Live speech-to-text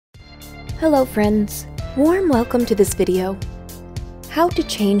Hello friends, warm welcome to this video. How to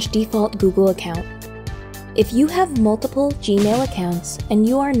change default Google account. If you have multiple Gmail accounts and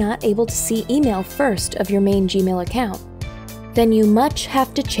you are not able to see email first of your main Gmail account, then you must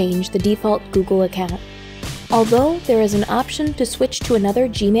have to change the default Google account. Although there is an option to switch to another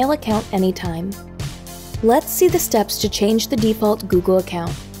Gmail account anytime. Let's see the steps to change the default Google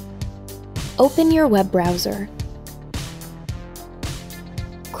account. Open your web browser.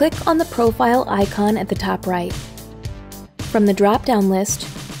 Click on the profile icon at the top right. From the drop-down list,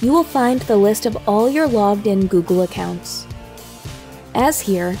 you will find the list of all your logged-in Google accounts. As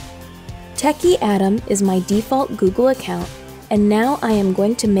here, Techy Adam is my default Google account, and now I am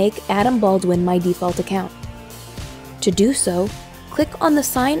going to make Adam Baldwin my default account. To do so, click on the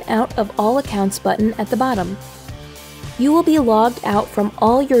Sign Out of All Accounts button at the bottom. You will be logged out from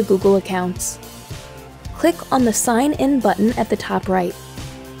all your Google accounts. Click on the Sign In button at the top right.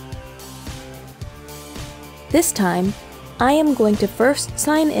 This time, I am going to first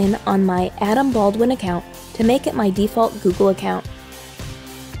sign in on my Adam Baldwin account to make it my default Google account.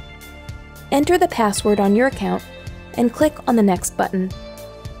 Enter the password on your account and click on the Next button.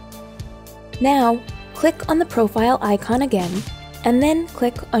 Now, click on the profile icon again, and then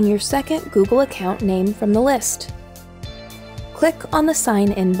click on your second Google account name from the list. Click on the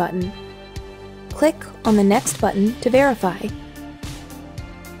Sign In button. Click on the Next button to verify.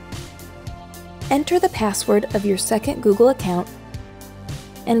 Enter the password of your second Google account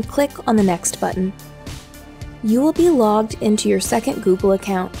and click on the Next button. You will be logged into your second Google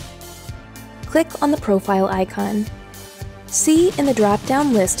account. Click on the profile icon. See in the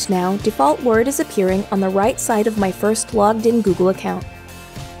drop-down list now, default word is appearing on the right side of my first logged-in Google account.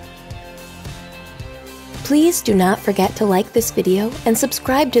 Please do not forget to like this video and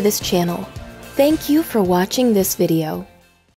subscribe to this channel. Thank you for watching this video.